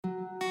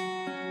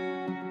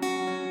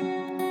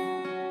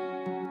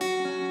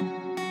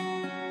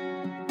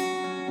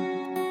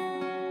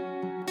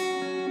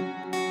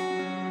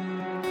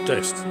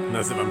Cześć,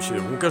 nazywam się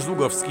Łukasz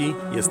Długowski,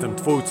 jestem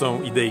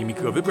twórcą idei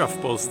mikrowypraw w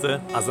Polsce,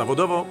 a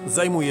zawodowo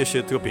zajmuję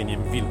się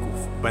tropieniem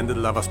wilków. Będę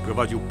dla Was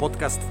prowadził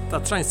podcast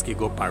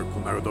Tatrzańskiego Parku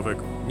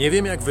Narodowego. Nie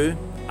wiem jak Wy,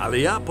 ale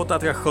ja po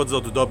Tatrach chodzę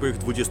od dobrych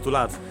 20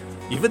 lat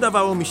i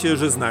wydawało mi się,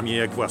 że znam je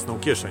jak własną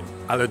kieszeń.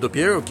 Ale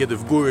dopiero kiedy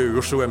w góry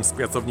ruszyłem z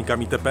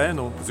pracownikami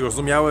TPN-u,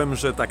 zrozumiałem,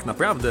 że tak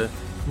naprawdę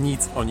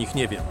nic o nich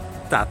nie wiem.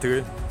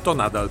 Tatry to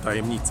nadal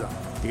tajemnica.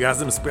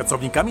 Razem z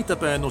pracownikami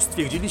TPN-u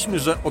stwierdziliśmy,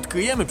 że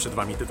odkryjemy przed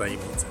Wami te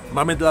tajemnice.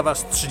 Mamy dla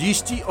Was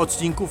 30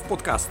 odcinków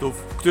podcastów,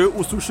 które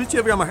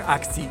usłyszycie w ramach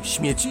akcji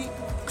Śmieci?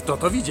 Kto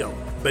to widział?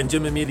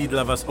 Będziemy mieli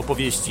dla Was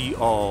opowieści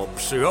o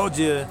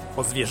przyrodzie,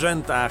 o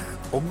zwierzętach,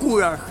 o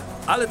górach,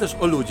 ale też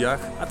o ludziach,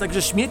 a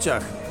także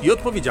śmieciach i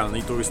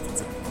odpowiedzialnej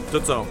turystyce.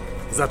 To co,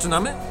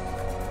 zaczynamy?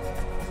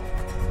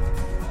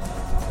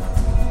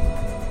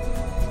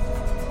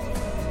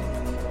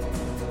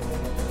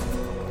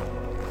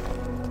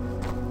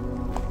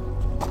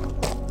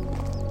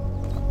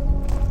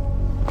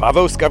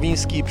 Paweł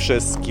Skawiński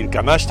przez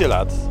kilkanaście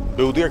lat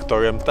był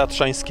dyrektorem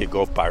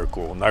Tatrzańskiego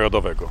Parku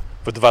Narodowego.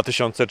 W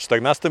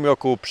 2014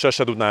 roku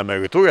przeszedł na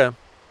emeryturę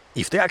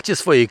i w trakcie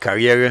swojej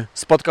kariery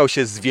spotkał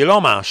się z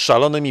wieloma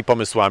szalonymi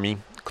pomysłami,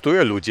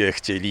 które ludzie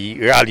chcieli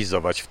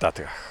realizować w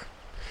Tatrach.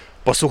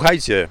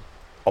 Posłuchajcie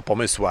o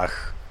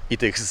pomysłach i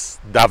tych z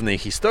dawnej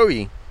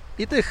historii,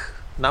 i tych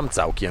nam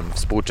całkiem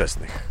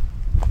współczesnych.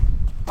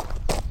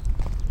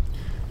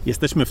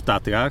 Jesteśmy w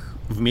Tatrach,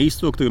 w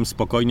miejscu, o którym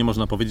spokojnie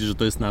można powiedzieć, że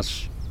to jest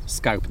nasz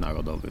skarb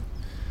narodowy.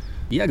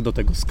 Jak do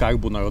tego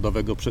skarbu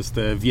narodowego przez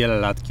te wiele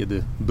lat,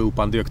 kiedy był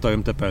Pan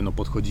dyrektorem TPN-u,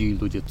 podchodzili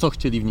ludzie? Co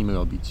chcieli w nim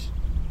robić?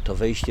 To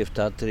wejście w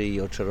Tatry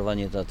i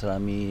oczarowanie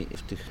Tatrami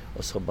w tych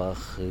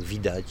osobach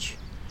widać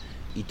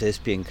i to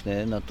jest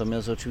piękne.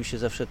 Natomiast oczywiście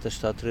zawsze też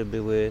Tatry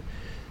były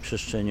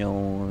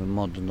przestrzenią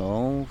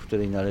modną, w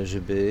której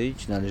należy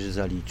być, należy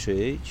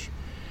zaliczyć.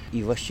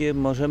 I właściwie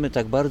możemy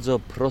tak bardzo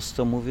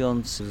prosto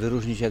mówiąc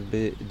wyróżnić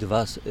jakby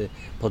dwa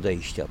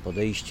podejścia.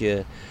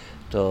 Podejście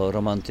to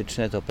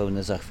romantyczne, to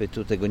pełne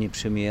zachwytu, tego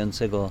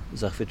nieprzemijającego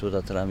zachwytu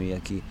Tatrami,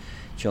 jaki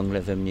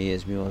ciągle we mnie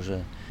jest, mimo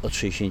że od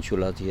 60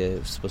 lat je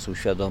w sposób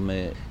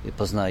świadomy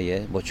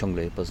poznaję, bo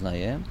ciągle je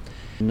poznaję.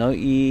 No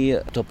i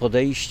to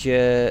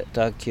podejście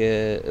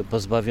takie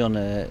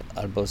pozbawione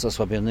albo z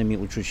osłabionymi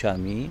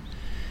uczuciami,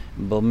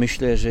 bo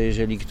myślę, że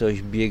jeżeli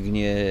ktoś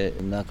biegnie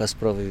na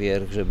Kasprowy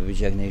Wierch, żeby być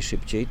jak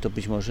najszybciej, to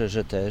być może,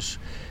 że też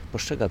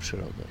postrzega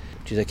przyrodę.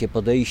 Czyli takie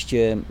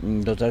podejście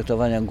do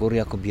traktowania gór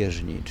jako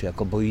bieżni, czy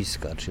jako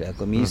boiska, czy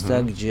jako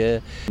miejsca,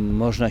 gdzie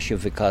można się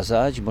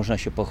wykazać, można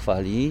się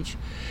pochwalić,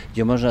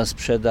 gdzie można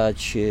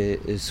sprzedać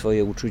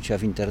swoje uczucia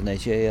w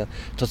internecie.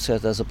 To, co ja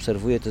teraz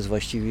obserwuję, to jest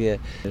właściwie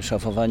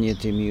szafowanie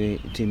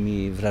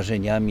tymi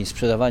wrażeniami,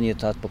 sprzedawanie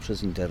Tatr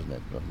poprzez internet,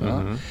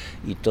 prawda?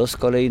 I to z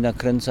kolei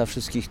nakręca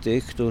wszystkich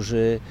tych,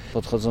 którzy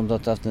podchodzą do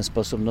Tatr w ten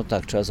sposób, no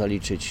tak, trzeba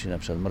zaliczyć na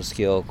przykład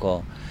Morskie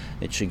Oko,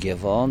 czy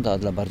Giewont, a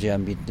dla bardziej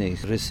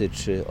ambitnych Rysy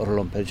czy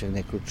Orląpel w jak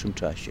najkrótszym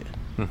czasie.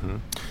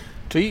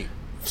 Czyli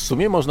w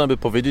sumie można by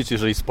powiedzieć,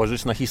 jeżeli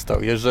spojrzeć na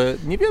historię, że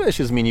niewiele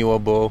się zmieniło,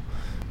 bo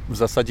w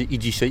zasadzie i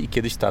dzisiaj, i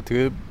kiedyś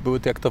Tatry były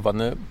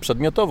traktowane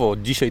przedmiotowo.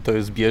 Dzisiaj to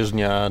jest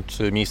bieżnia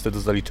czy miejsce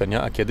do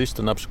zaliczenia, a kiedyś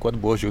to na przykład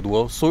było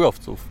źródło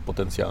surowców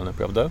potencjalne,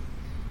 prawda?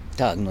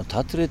 Tak, no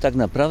Tatry tak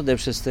naprawdę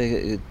przez te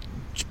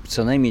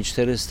co najmniej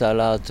 400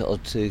 lat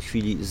od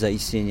chwili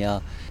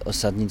zaistnienia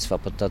osadnictwa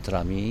pod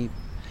Tatrami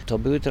to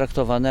były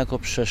traktowane jako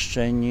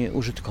przestrzeń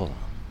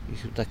użytkowa.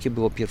 Takie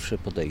było pierwsze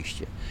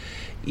podejście.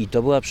 I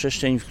to była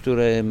przestrzeń,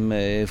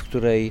 w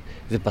której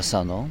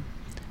wypasano,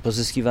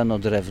 pozyskiwano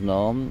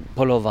drewno,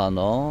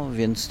 polowano,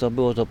 więc to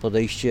było to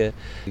podejście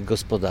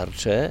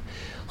gospodarcze.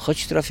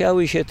 Choć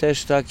trafiały się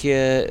też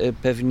takie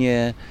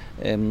pewnie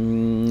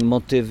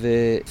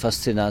motywy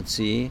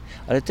fascynacji,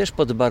 ale też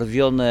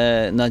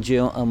podbarwione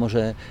nadzieją, a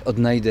może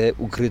odnajdę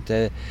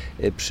ukryte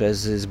przez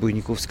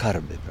zbójników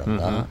skarby,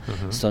 prawda?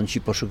 Stąd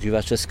ci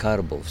poszukiwacze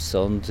skarbów,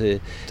 stąd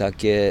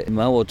takie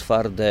mało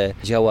twarde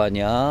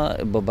działania,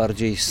 bo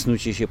bardziej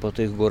snucie się po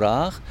tych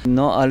górach,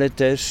 no ale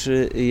też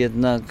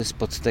jednak z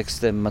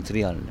podtekstem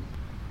materialnym.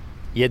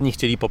 Jedni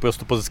chcieli po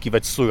prostu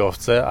pozyskiwać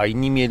surowce, a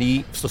inni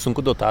mieli w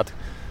stosunku do Tatr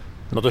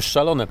dość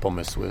szalone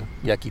pomysły.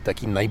 Jaki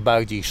taki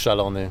najbardziej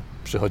szalony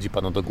przychodzi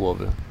Panu do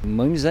głowy?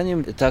 Moim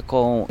zdaniem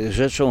taką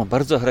rzeczą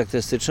bardzo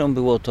charakterystyczną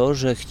było to,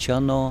 że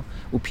chciano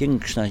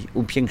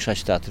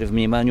upiększać Tatry. W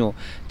mniemaniu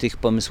tych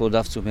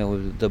pomysłodawców miało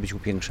to być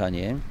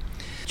upiększanie,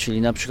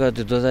 czyli na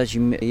przykład dodać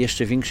im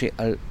jeszcze większej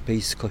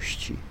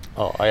alpejskości.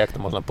 A jak to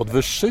można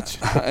podwyższyć?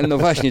 No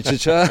właśnie, czy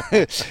trzeba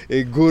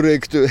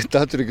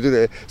Tatry,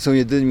 które są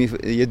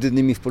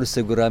jedynymi w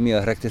Polsce górami o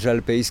charakterze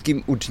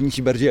alpejskim,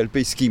 uczynić bardziej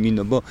alpejskimi,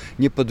 no bo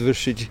nie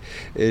podwyższyć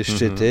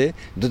szczyty,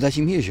 dodać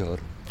im jezior.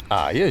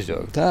 A,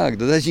 jezior. Tak,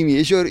 dodać im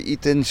jezior i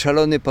ten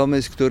szalony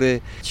pomysł,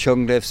 który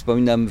ciągle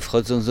wspominam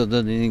wchodząc do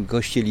Doliny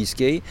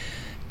Kościeliskiej,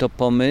 to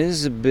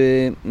pomysł,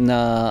 by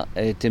na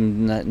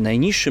tym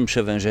najniższym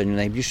przewężeniu,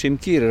 najbliższym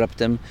Kir,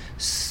 raptem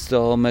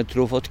 100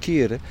 metrów od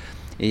Kir,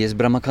 jest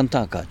brama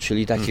Kantaka,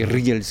 czyli taki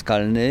rygiel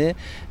skalny,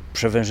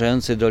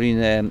 przewężający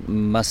dolinę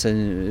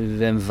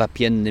masywem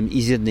wapiennym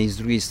i z jednej i z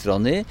drugiej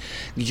strony,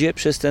 gdzie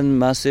przez ten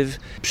masyw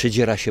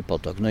przedziera się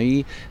potok. No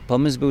i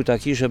pomysł był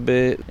taki,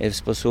 żeby w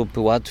sposób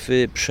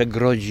łatwy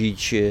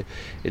przegrodzić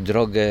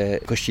drogę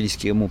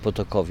Kościeliskiemu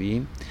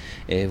potokowi,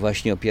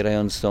 właśnie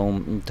opierając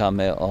tą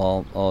tamę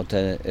o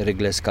te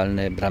rygle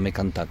skalne bramy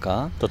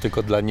Kantaka. To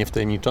tylko dla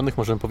niewtajemniczonych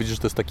możemy powiedzieć,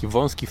 że to jest taki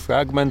wąski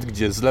fragment,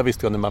 gdzie z lewej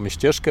strony mamy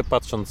ścieżkę,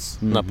 patrząc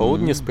na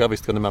południe, z prawej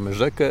strony mamy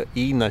rzekę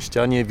i na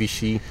ścianie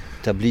wisi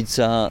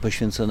tablica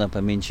poświęcona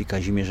pamięci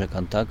Kazimierza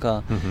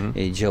Kantaka,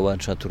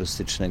 działacza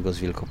turystycznego z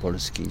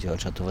Wielkopolski,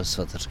 działacza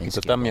Towarzystwa Tatrzańskiego. I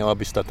to tam miała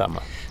być ta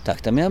tama.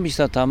 Tak, tam miała być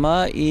ta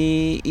tama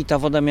i ta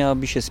woda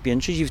miałaby się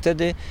spiętrzyć i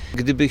wtedy,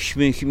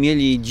 gdybyśmy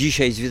mieli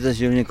dzisiaj zwiedzać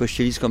Dolinę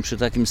Kościeliską przy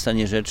takim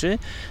stanie rzeczy,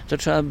 to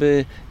trzeba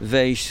by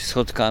wejść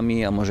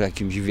schodkami, a może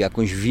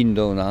jakąś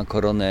windą na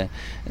koronę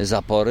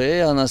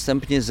zapory, a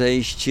następnie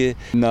zejść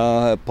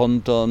na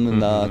ponton,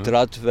 na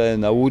tratwę,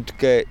 na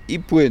łódkę i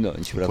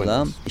płynąć,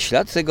 prawda?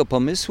 Ślad tego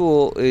pomysłu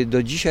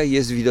do dzisiaj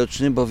jest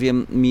widoczny,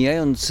 bowiem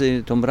mijając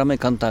tą bramę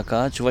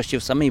Kantaka, czy właściwie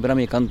w samej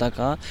bramie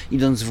Kantaka,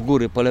 idąc w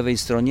góry po lewej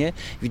stronie,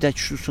 widać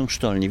sztuczną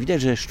sztolnię.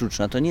 Widać, że jest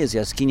sztuczna. To nie jest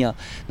jaskinia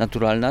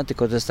naturalna,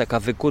 tylko to jest taka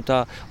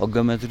wykuta o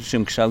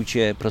geometrycznym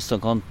kształcie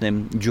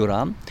prostokątnym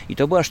dziura. I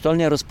to była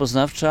sztolnia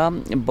rozpoznawcza,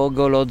 bo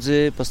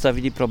geolodzy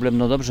postawili problem,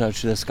 no dobrze, ale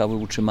czy te skały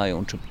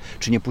utrzymają,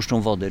 czy nie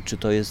puszczą wody, czy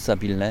to jest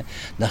stabilne.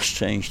 Na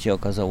szczęście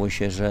okazało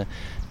się, że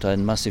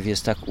ten masyw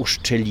jest tak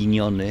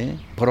uszczeliniony,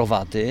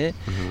 porowaty,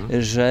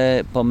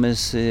 że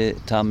pomysł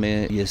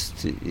tamy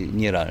jest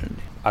nierealny.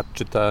 A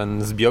czy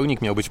ten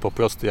zbiornik miał być po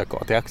prostu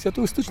jako atrakcja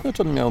turystyczna,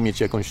 czy on miał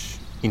mieć jakąś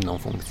inną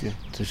funkcję?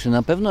 To znaczy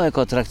na pewno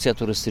jako atrakcja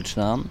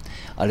turystyczna,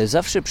 ale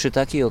zawsze przy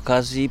takiej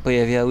okazji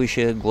pojawiały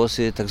się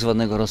głosy tak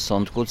zwanego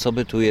rozsądku, co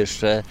by tu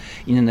jeszcze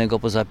innego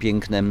poza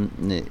pięknem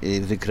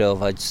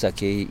wykreować z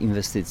takiej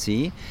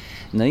inwestycji.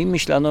 No i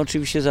myślano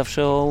oczywiście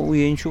zawsze o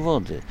ujęciu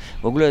wody.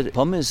 W ogóle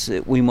pomysł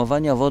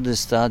ujmowania wody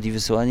z Tatr i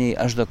wysyłania jej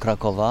aż do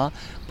Krakowa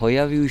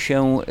pojawił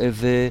się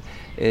w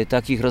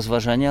takich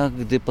rozważaniach,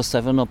 gdy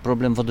postawiono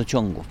problem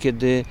wodociągów.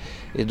 Kiedy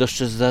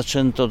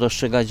zaczęto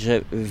dostrzegać,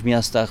 że w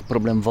miastach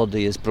problem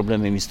wody jest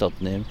problemem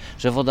istotnym,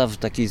 że woda w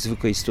takiej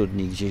zwykłej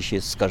studni gdzieś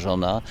jest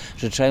skażona,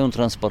 że trzeba ją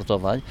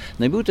transportować.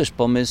 No i był też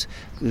pomysł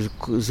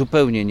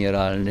zupełnie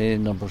nierealny,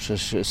 no bo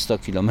przecież 100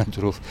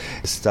 kilometrów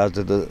z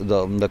Tatr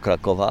do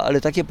Krakowa,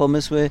 ale takie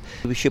pomysły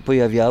się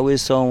pojawiały.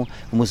 Są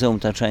w Muzeum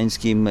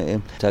Tatrzańskim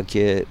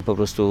takie po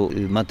prostu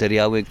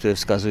materiały, które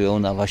wskazują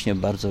na właśnie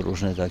bardzo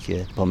różne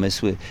takie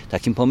pomysły.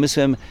 Takim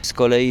pomysłem z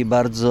kolei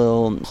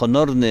bardzo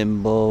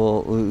honornym,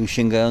 bo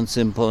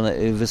sięgającym po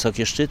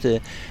wysokie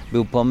szczyty,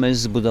 był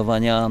pomysł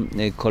zbudowania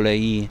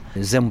kolei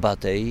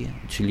zębatej,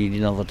 czyli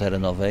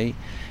linowo-terenowej,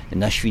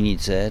 na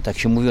Świnicę. Tak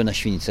się mówiło na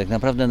Świnicę, tak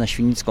naprawdę na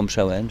Świnicką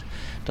Przełęcz.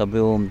 To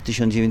był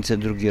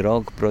 1902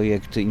 rok,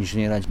 projekt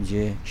inżyniera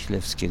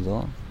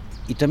Cieślewskiego.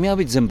 I to miała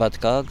być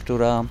zębatka,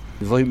 która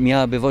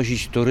miałaby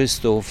wozić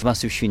turystów w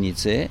masyw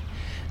Świnicy.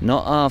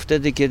 No a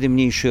wtedy, kiedy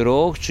mniejszy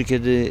ruch, czy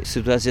kiedy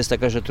sytuacja jest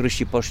taka, że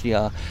turyści poszli,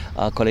 a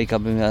kolejka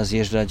by miała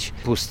zjeżdżać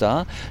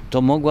pusta,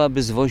 to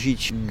mogłaby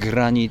zwozić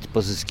granit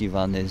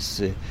pozyskiwany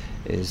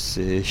z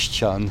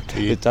ścian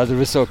Tatr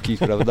Wysokich,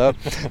 prawda?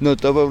 No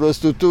to po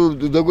prostu tu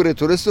do góry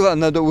turystów, a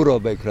na dół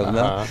urobek,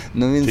 prawda?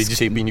 No więc... Czyli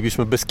dzisiaj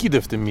mielibyśmy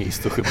Beskidy w tym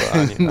miejscu chyba, a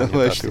nie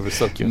Tatry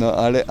Wysokie. No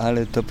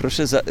ale to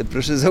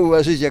proszę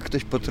zauważyć, jak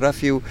ktoś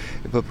potrafił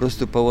po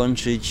prostu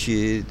połączyć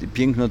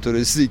piękno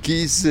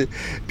turystyki z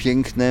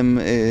pięknem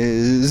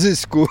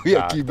zysku,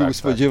 jaki był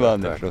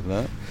spodziewany,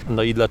 prawda?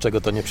 No i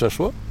dlaczego to nie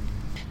przeszło?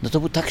 No to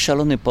był tak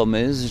szalony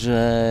pomysł,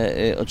 że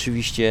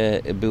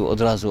oczywiście był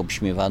od razu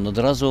obśmiewany. Od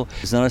razu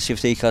znalazł się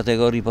w tej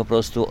kategorii po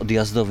prostu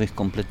odjazdowych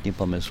kompletnie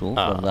pomysłów,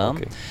 prawda?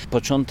 Okay.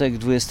 Początek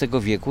XX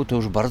wieku to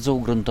już bardzo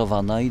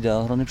ugruntowana idea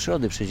ochrony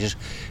przyrody. Przecież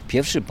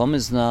pierwszy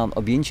pomysł na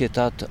objęcie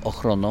Tatr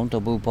ochroną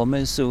to był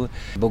pomysł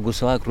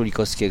Bogusława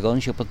Królikowskiego.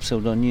 On się pod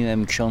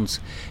pseudonimem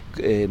ksiądz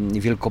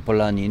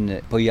Wielkopolanin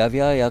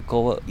pojawia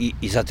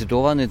i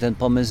zatytułowany ten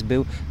pomysł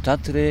był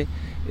Tatry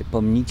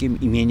pomnikiem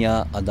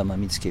imienia Adama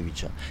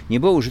Mickiewicza. Nie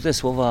było użyte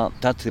słowa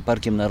Tatry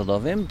Parkiem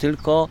Narodowym,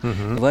 tylko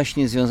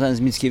właśnie związane z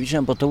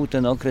Mickiewiczem, bo to był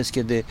ten okres,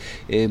 kiedy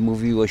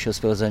mówiło się o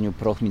sprowadzaniu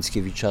proch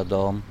Mickiewicza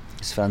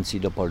z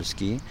Francji do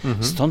Polski.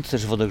 Stąd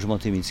też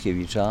wodogrzmoty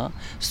Mickiewicza,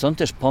 stąd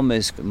też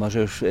pomysł, może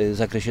już w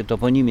zakresie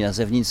toponimii,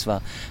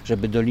 nazewnictwa,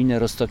 żeby Dolinę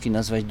Roztoki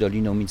nazwać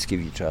Doliną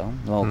Mickiewicza.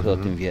 Mało kto o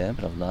tym wie,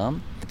 prawda?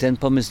 Ten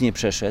pomysł nie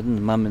przeszedł,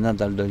 mamy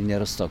nadal Dolinę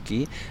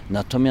Roztoki,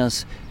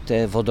 natomiast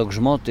te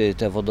wodogrzmoty,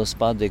 te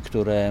wodospady,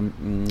 które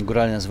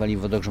górale nazwali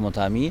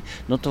wodogrzmotami,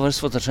 no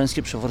Towarzystwo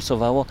Tatrzańskie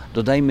przeforsowało,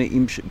 dodajmy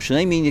im,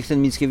 przynajmniej niech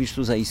ten Mickiewicz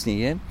tu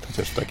zaistnieje.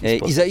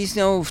 I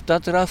zaistniał w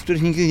Tatrach, w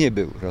których nigdy nie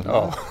był.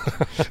 Prawda?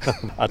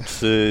 A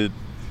czy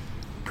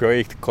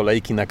projekt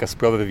kolejki na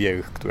Kasprowy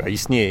Wierch, która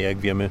istnieje, jak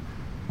wiemy,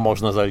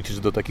 można zaliczyć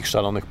do takich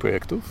szalonych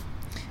projektów?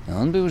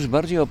 On był już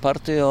bardziej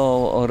oparty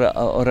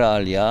o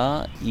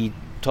realia i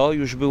to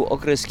już był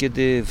okres,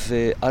 kiedy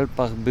w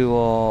Alpach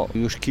było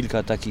już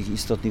kilka takich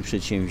istotnych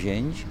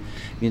przedsięwzięć,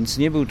 więc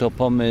nie był to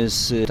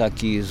pomysł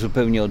taki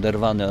zupełnie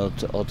oderwany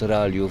od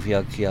realiów,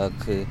 jak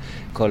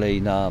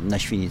kolej na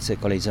Świnice,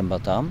 kolej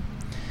Zębata.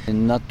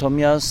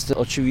 Natomiast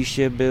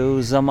oczywiście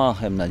był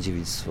zamachem na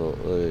dziewictwo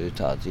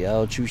Tatr. Ja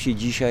oczywiście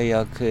dzisiaj,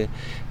 jak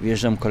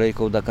wjeżdżam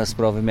kolejką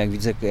dakasprowym, jak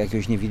widzę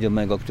jakiegoś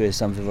niewidomego, który jest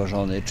tam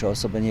wywożony, czy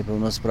osobę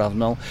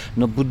niepełnosprawną,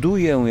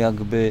 buduję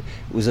jakby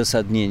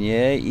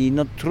uzasadnienie i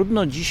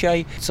trudno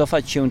dzisiaj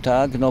cofać się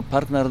tak.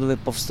 Park Narodowy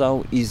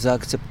powstał i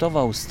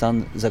zaakceptował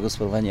stan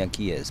zagospodarowania,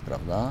 jaki jest,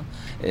 prawda?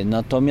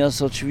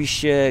 Natomiast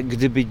oczywiście,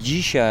 gdyby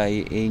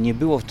dzisiaj nie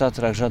było w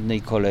Tatrach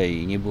żadnej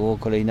kolei, nie było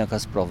kolei na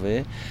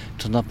Kasprowy,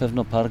 to na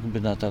pewno park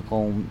by na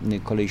taką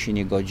kolej się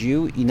nie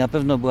godził i na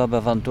pewno byłaby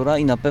awantura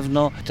i na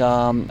pewno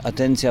ta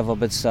atencja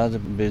wobec Tatr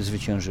by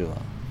zwyciężyła.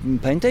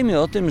 Pamiętajmy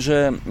o tym,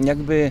 że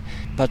jakby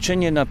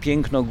patrzenie na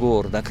piękno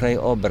gór, na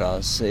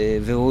krajobraz,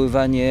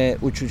 wywoływanie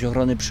uczuć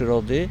ochrony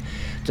przyrody,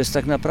 to jest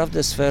tak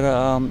naprawdę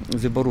sfera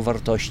wyboru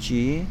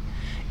wartości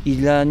i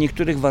dla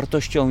niektórych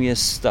wartością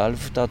jest stal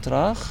w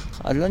Tatrach,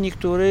 a dla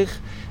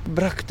niektórych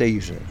brak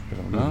tejże,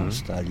 prawda?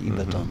 Stali i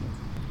betonu.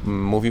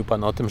 Mówił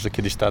Pan o tym, że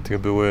kiedyś Tatry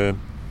były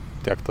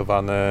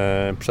traktowane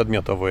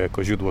przedmiotowo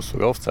jako źródło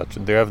surowca, czy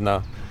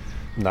drewna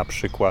na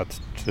przykład,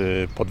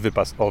 czy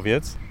podwypas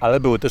owiec, ale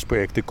były też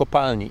projekty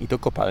kopalni i to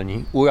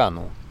kopalni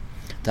uranu.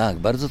 Tak,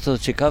 bardzo to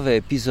ciekawy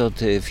epizod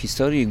w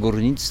historii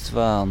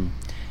górnictwa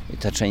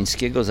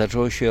tatrzańskiego.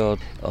 Zaczęło się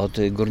od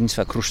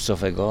górnictwa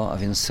kruszcowego, a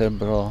więc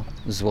srebro,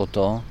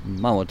 złoto,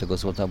 mało tego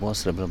złota było,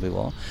 srebro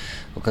było.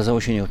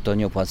 Okazało się to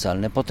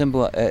nieopłacalne. Potem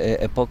była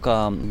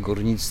epoka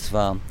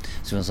górnictwa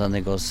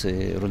związanego z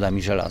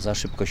rudami żelaza.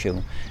 Szybko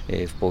się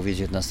w połowie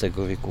XIX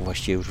wieku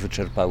właściwie już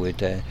wyczerpały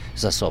te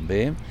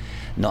zasoby.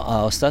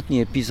 A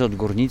ostatni epizod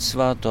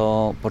górnictwa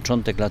to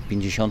początek lat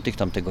 50.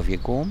 tamtego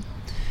wieku,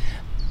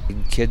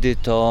 kiedy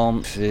to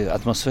w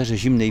atmosferze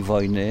zimnej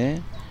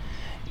wojny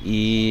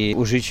i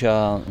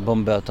użycia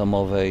bomby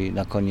atomowej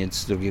na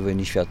koniec II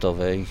wojny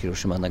światowej,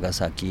 Hiroshima,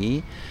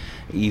 Nagasaki,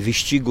 i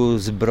wyścigu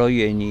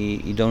zbrojeń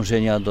i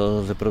dążenia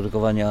do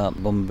wyprodukowania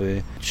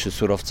bomby czy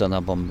surowca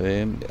na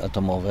bomby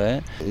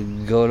atomowe,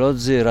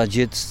 geolodzy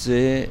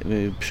radzieccy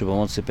przy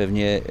pomocy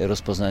pewnie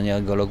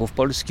rozpoznania geologów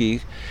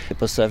polskich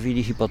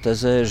postawili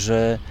hipotezę,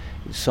 że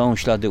są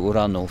ślady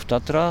uranu w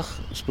Tatrach,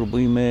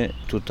 spróbujmy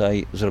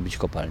tutaj zrobić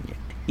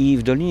kopalnię. I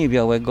w Dolinie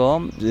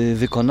Białego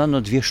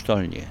wykonano 2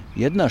 sztolnie.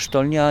 Jedna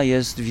sztolnia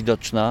jest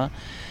widoczna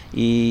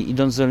i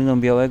idąc Doliną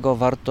Białego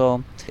warto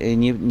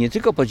nie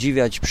tylko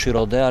podziwiać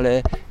przyrodę,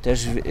 ale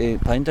też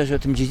pamiętać o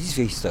tym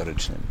dziedzictwie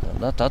historycznym.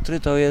 Prawda? Tatry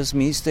to jest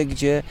miejsce,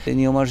 gdzie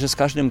nieomalże z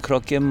każdym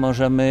krokiem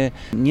możemy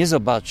nie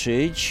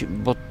zobaczyć,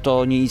 bo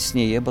to nie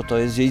istnieje, bo to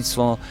jest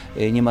dziedzictwo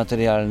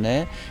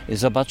niematerialne,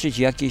 zobaczyć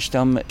jakieś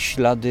tam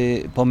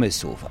ślady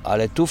pomysłów.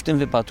 Ale tu w tym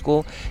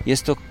wypadku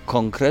jest to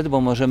konkret,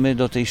 bo możemy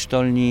do tej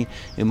sztolni,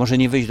 może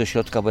nie wejść do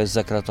środka, bo jest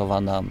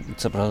zakratowana,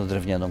 co prawda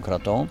drewnianą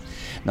kratą,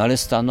 ale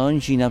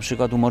stanąć i na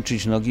przykład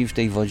umoczyć nogi w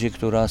tej wodzie,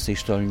 która z tej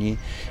sztolni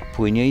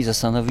płynie i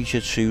zastanowić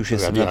się, czy już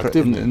jest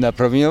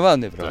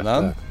napromieniowany,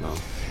 prawda? Tak.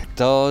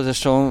 To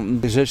zresztą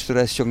rzecz,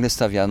 która jest ciągle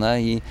stawiana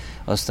i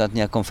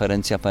ostatnia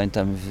konferencja,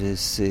 pamiętam,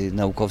 z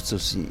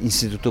naukowców z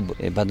Instytutu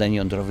Badań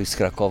Jądrowych z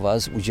Krakowa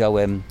z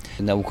udziałem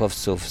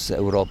naukowców z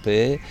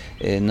Europy,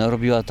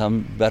 robiła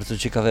tam bardzo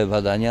ciekawe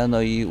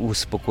badania, i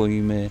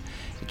uspokoimy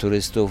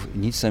turystów,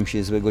 nic tam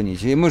się złego nie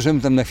dzieje,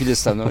 możemy tam na chwilę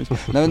stanąć,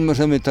 nawet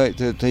możemy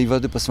tej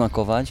wody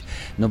posmakować,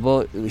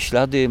 bo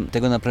ślady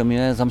tego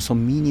napromieniowania tam są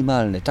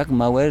minimalne, tak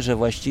małe, że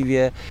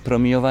właściwie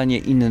promieniowanie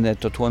inne,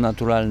 to tło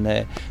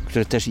naturalne,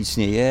 które też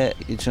istnieje,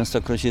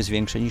 częstokroć jest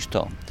większe niż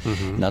to.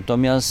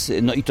 Natomiast,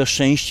 i to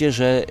szczęście,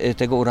 że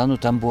tego uranu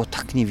tam było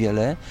tak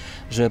niewiele,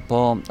 że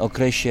po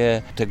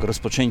okresie tego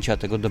rozpoczęcia,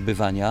 tego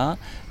dobywania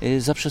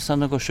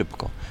zaprzestano go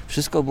szybko.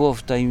 Wszystko było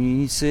w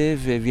tajemnicy,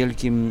 w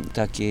wielkim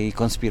takiej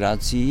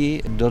konspiracji.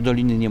 Do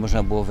doliny nie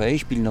można było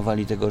wejść,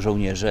 pilnowali tego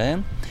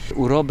żołnierze.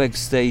 Urobek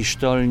z tej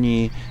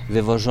sztolni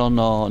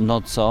wywożono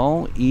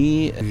nocą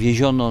i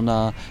wieziono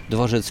na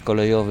dworzec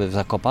kolejowy w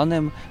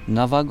Zakopanem,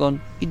 na wagon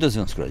i do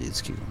Związku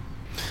Radzieckiego.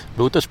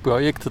 Był też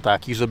projekt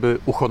taki, żeby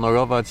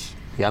uhonorować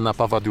Jana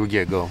Pawła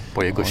II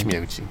po jego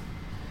śmierci.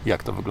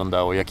 Jak to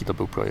wyglądało? Jaki to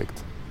był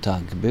projekt?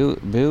 Tak,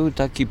 był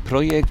taki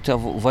projekt, a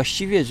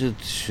właściwie,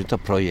 czy to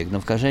projekt,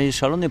 w każdym razie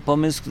szalony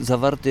pomysł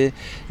zawarty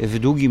w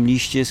długim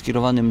liście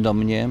skierowanym do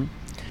mnie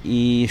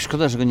i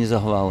szkoda, że go nie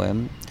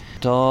zachowałem.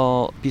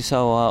 To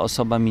pisała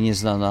osoba mi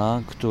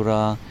nieznana,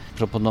 która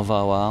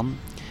proponowała,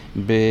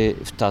 by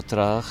w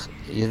Tatrach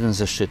jeden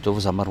ze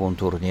szczytów, Zamarłą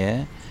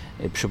Turnię,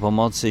 przy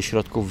pomocy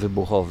środków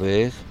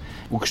wybuchowych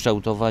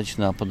ukształtować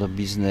na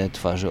podobiznę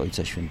twarzy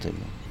Ojca Świętego.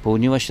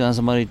 Południowa ściana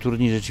Zamarej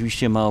Turni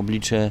rzeczywiście ma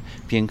oblicze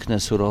piękne,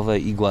 surowe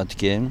i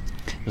gładkie,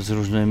 z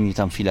różnymi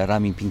tam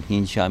filarami,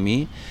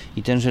 pięknięciami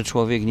i tenże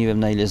człowiek, nie wiem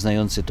na ile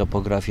znający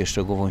topografię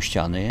szczegółową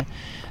ściany,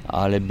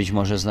 ale być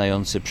może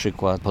znający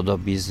przykład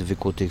podobizn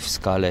wykutych w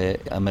skale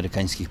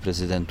amerykańskich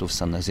prezydentów w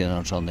Stanach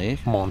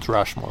Zjednoczonych. Mount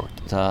Rushmore.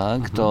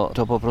 Tak,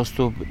 to po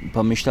prostu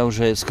pomyślał,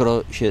 że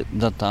skoro się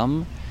da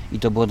tam, i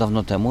to było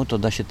dawno temu, to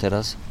da się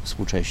teraz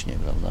współcześnie,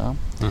 prawda?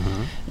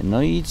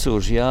 No i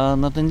cóż, ja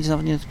na ten nic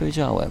nawet nie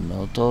odpowiedziałem.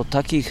 No, to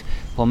takich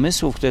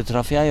pomysłów, które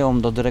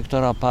trafiają do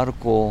dyrektora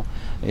parku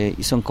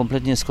i są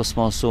kompletnie z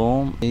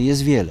kosmosu,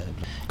 jest wiele.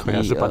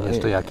 Kojarzy Pan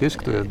jeszcze jakieś,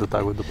 które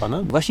dotarły do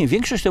Pana? Właśnie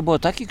większość to było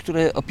takich,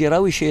 które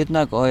opierały się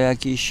jednak o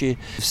jakieś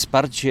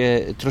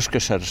wsparcie troszkę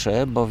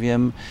szersze,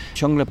 bowiem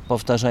ciągle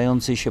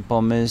powtarzający się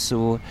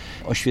pomysł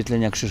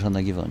oświetlenia krzyża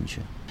na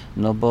Giewoncie.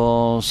 No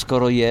bo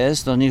skoro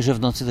jest, to niechże w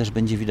nocy też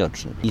będzie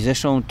widoczny. I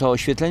zresztą to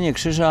oświetlenie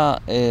krzyża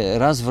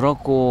raz w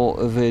roku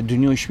w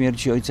dniu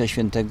śmierci Ojca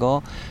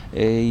Świętego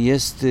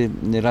jest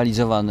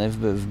realizowane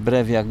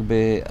wbrew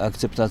jakby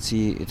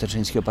akceptacji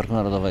Tatrzańskiego Parku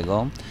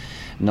Narodowego.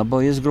 No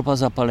bo jest grupa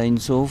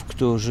zapaleńców,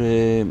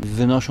 którzy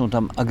wynoszą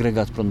tam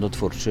agregat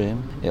prądotwórczy,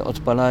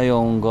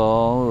 odpalają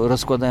go,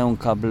 rozkładają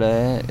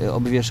kable,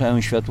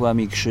 obwieszają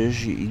światłami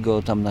krzyż i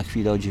go tam na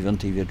chwilę o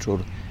 9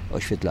 wieczór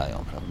oświetlają,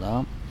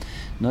 prawda?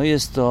 No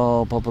jest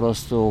to po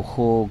prostu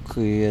huk,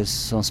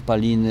 są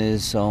spaliny,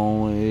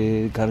 są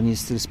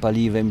karnistry z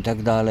paliwem i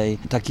tak dalej.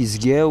 Taki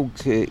zgiełk,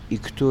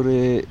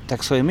 który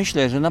tak sobie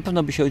myślę, że na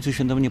pewno by się Ojcu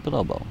Świętemu nie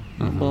podobał.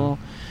 Bo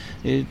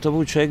to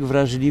był człowiek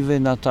wrażliwy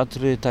na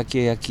Tatry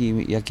takie,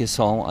 jakie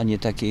są, a nie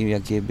takie,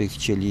 jakie by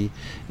chcieli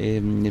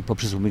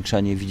poprzez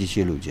umiększanie widzieć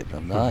je ludzie,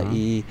 prawda?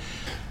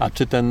 A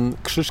czy ten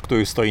krzyż,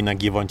 który stoi na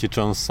Giewoncie,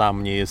 czy on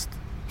sam nie jest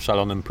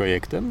szalonym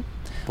projektem?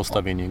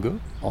 Postawienie go?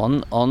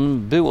 On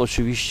był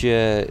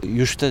oczywiście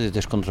już wtedy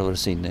też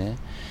kontrowersyjny.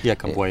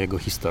 Jaka była jego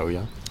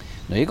historia?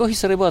 No jego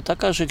historia była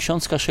taka, że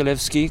ksiądz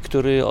Kaszelewski,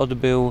 który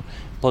odbył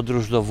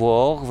podróż do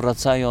Włoch,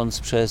 wracając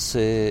przez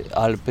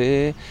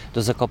Alpy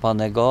do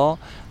Zakopanego,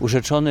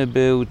 urzeczony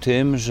był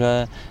tym,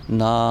 że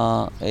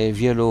na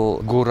wielu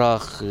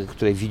górach,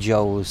 które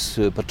widział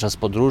podczas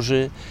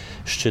podróży,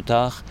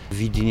 szczytach,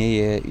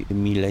 widnieje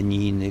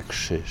milenijny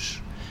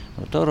krzyż.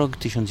 No to rok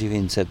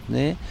 1900.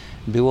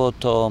 Było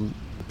to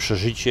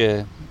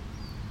przeżycie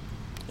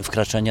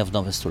wkraczania w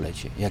nowe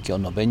stulecie. Jakie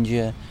ono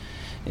będzie,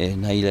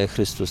 na ile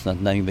Chrystus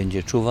nad nami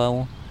będzie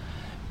czuwał.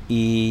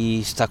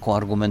 I z taką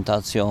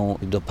argumentacją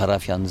do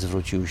parafian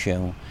zwrócił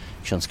się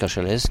ksiądz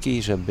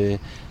Kaszelewski, żeby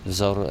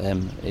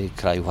wzorem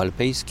krajów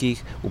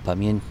alpejskich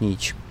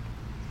upamiętnić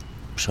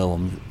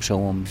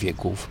przełom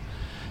wieków.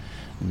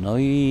 No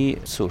i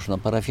cóż,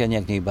 parafianie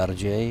jak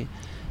najbardziej.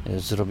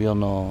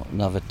 Zrobiono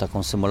nawet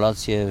taką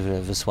symulację,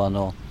 że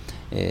wysłano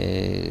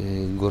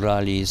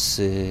górali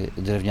z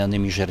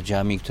drewnianymi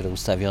żerdziami, które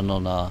ustawiono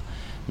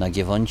na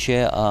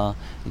Giewoncie, a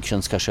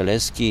ksiądz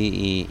Kaszelewski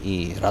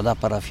i Rada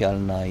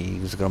Parafialna i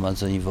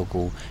zgromadzeni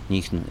wokół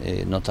nich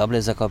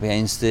notable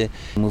zakopiańscy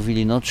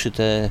mówili, czy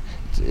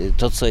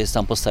to, co jest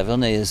tam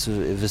postawione, jest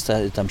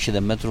tam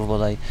 7 metrów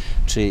bodaj,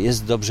 czy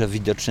jest dobrze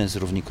widoczne z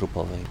równi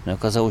Krupowej. No,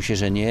 okazało się,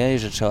 że nie,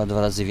 że trzeba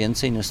 2 razy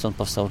więcej, stąd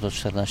powstało to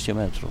 14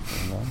 metrów.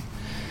 Prawda?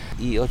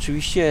 I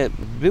oczywiście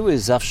były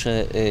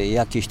zawsze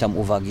jakieś tam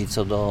uwagi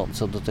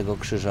co do tego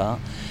krzyża.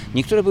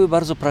 Niektóre były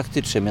bardzo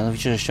praktyczne,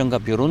 mianowicie, że ściąga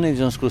pioruny i w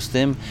związku z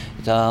tym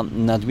ta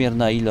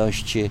nadmierna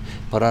ilość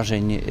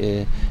porażeń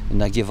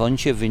na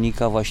Giewoncie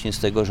wynika właśnie z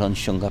tego, że on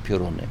ściąga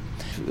pioruny.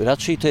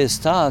 Raczej to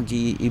jest tak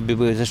i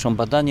były zresztą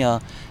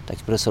badania,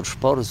 taki profesor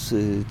Szpor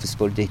z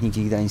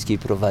Politechniki Gdańskiej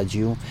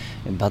prowadził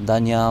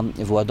badania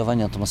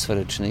wyładowań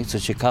atmosferycznych. Co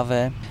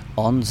ciekawe,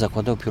 on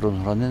zakładał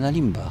piorunochrony na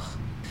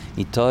limbach.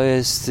 I to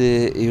jest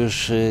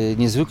już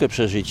niezwykłe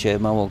przeżycie,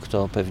 mało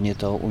kto pewnie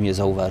to umie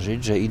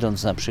zauważyć, że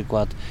idąc na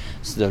przykład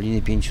z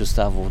Doliny Pięciu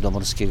Stawów do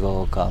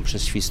Morskiego Oka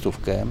przez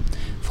Świstówkę,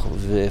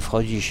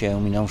 wchodzi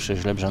się, minąwszy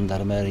żleb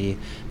żandarmerii,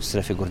 w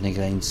strefę górnej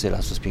granicy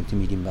lasu z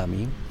pięknymi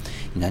limbami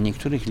i na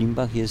niektórych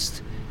limbach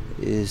jest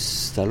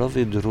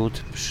stalowy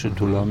drut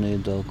przytulony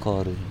do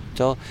kory.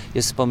 To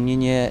jest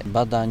wspomnienie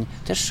badań,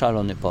 też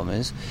szalony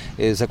pomysł,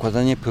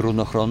 zakładanie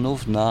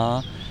piorunochronów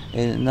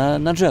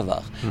na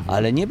drzewach.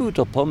 Ale nie był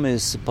to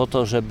pomysł po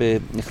to,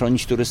 żeby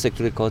chronić turystę,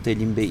 który koło tej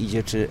limby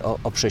idzie, czy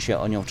oprze się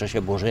o nią w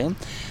czasie burzy,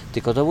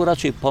 tylko to był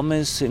raczej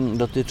pomysł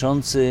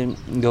dotyczący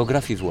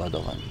geografii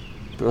wyładowań,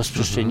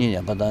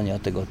 rozprzestrzenienia, badania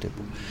tego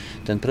typu.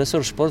 Ten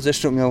profesor Szpor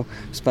zresztą miał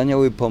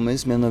wspaniały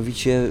pomysł,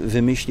 mianowicie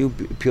wymyślił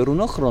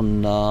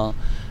piorunochron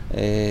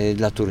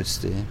dla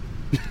turysty.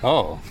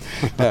 O!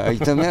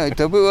 I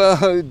to był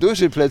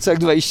duży plecak,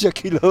 20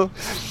 kilo.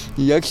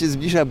 I jak się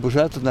zbliża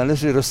burza, to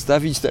należy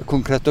rozstawić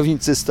taką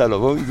kratownicę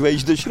stalową i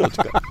wejść do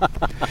środka.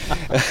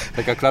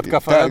 Taka klatka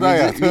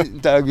Faradaya.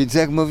 Tak, więc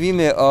jak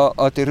mówimy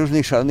o tych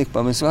różnych szalonych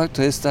pomysłach,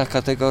 to jest ta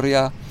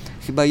kategoria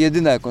chyba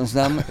jedyna, jaką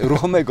znam,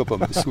 ruchomego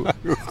pomysłu.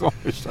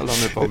 Ruchomy,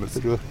 szalony pomysł.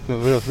 No,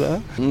 prawda?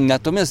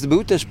 Natomiast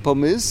był też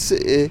pomysł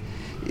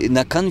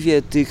na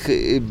kanwie tych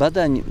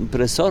badań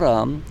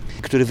profesora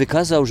który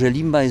wykazał, że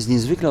limba jest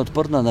niezwykle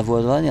odporna na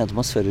wyładowania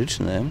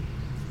atmosferyczne,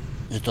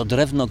 że to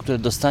drewno, które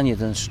dostanie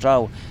ten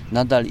strzał,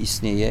 nadal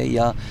istnieje.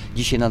 Ja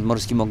dzisiaj nad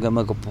Morskim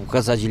mogę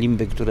pokazać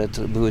limby, które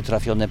były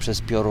trafione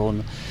przez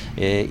piorun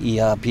i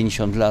ja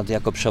 50 lat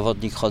jako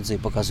przewodnik chodzę i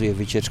pokazuję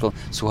wycieczką.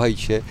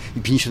 Słuchajcie,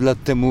 50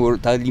 lat temu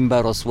ta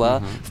limba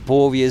rosła, w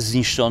połowie jest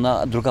zniszczona,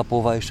 a druga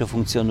połowa jeszcze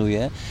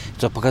funkcjonuje.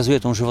 To pokazuje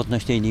tą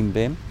żywotność tej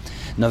limby.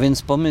 No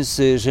więc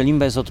pomysł, że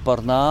limba jest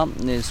odporna,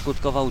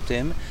 skutkował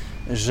tym,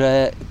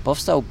 że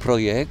powstał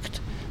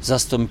projekt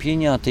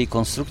zastąpienia tej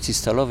konstrukcji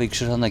stalowej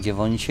krzyża na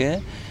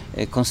Giewoncie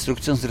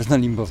konstrukcją z drewna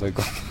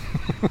limbowego.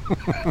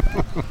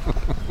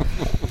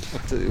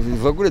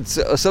 W ogóle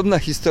osobna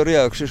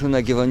historia o krzyżu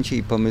na Giewoncie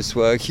i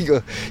pomysłach,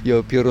 i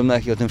o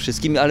piorunach, i o tym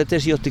wszystkim, ale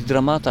też i o tych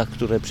dramatach,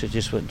 które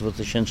przecież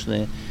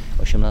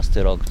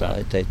 2018 rok,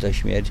 ta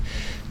śmierć,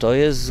 to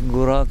jest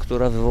góra,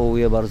 która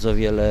wywołuje bardzo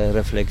wiele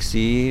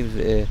refleksji,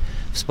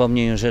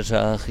 wspomnień o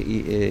rzeczach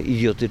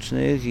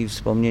idiotycznych i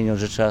wspomnień o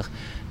rzeczach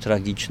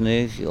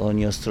tragicznych, o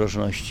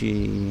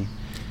nieostrożności.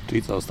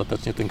 Czyli co,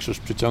 ostatecznie ten krzyż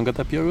przyciąga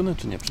te pioruny,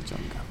 czy nie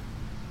przyciąga?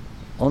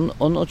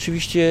 On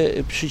oczywiście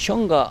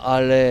przyciąga,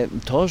 ale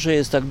to, że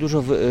jest tak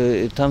dużo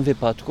tam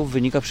wypadków,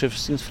 wynika przede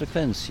wszystkim z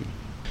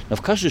frekwencji. No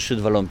w każdy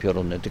szczyt walą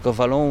pioruny, tylko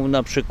walą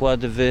na przykład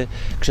w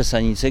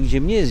Krzesanice,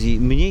 gdzie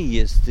mniej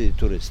jest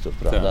turystów,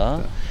 prawda?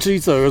 Tak.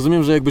 Czyli co,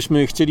 rozumiem, że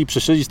jakbyśmy chcieli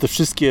prześledzić te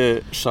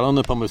wszystkie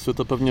szalone pomysły,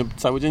 to pewnie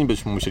cały dzień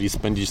byśmy musieli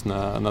spędzić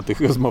na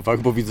tych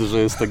rozmowach, bo widzę, że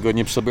jest tego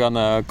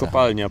nieprzebrana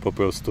kopalnia po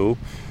prostu.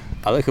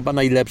 Ale chyba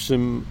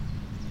najlepszym,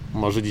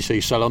 może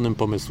dzisiaj szalonym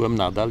pomysłem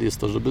nadal jest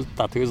to, żeby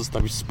Tatry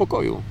zostawić w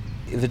spokoju.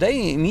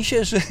 Wydaje mi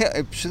się, że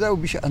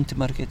przydałby się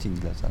antymarketing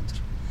dla Tatr.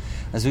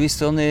 A z drugiej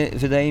strony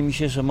wydaje mi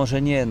się, że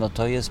może nie, no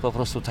to jest po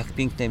prostu tak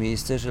piękne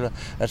miejsce, że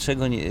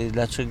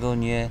dlaczego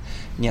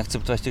nie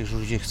akceptować tych, że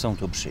ludzie chcą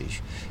tu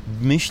przyjść.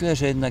 Myślę,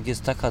 że jednak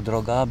jest taka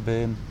droga,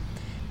 by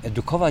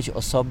edukować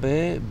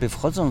osoby, by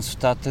wchodząc w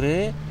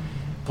Tatry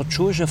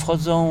poczuły, że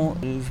wchodzą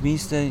w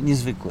miejsce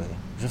niezwykłe,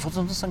 że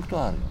wchodzą do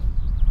sanktuarium.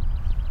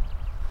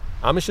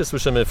 A my się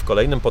słyszymy w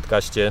kolejnym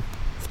podcaście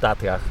w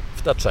Tatrach,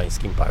 w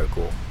Tatrzańskim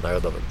Parku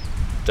Narodowym.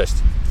 Cześć!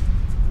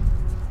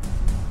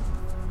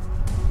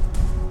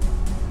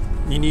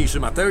 Niniejszy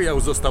materiał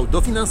został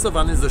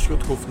dofinansowany ze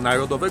środków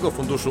Narodowego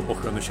Funduszu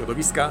Ochrony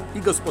Środowiska i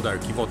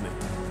Gospodarki Wodnej.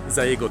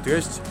 Za jego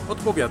treść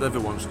odpowiada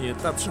wyłącznie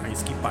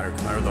Tatrzański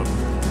Park Narodowy.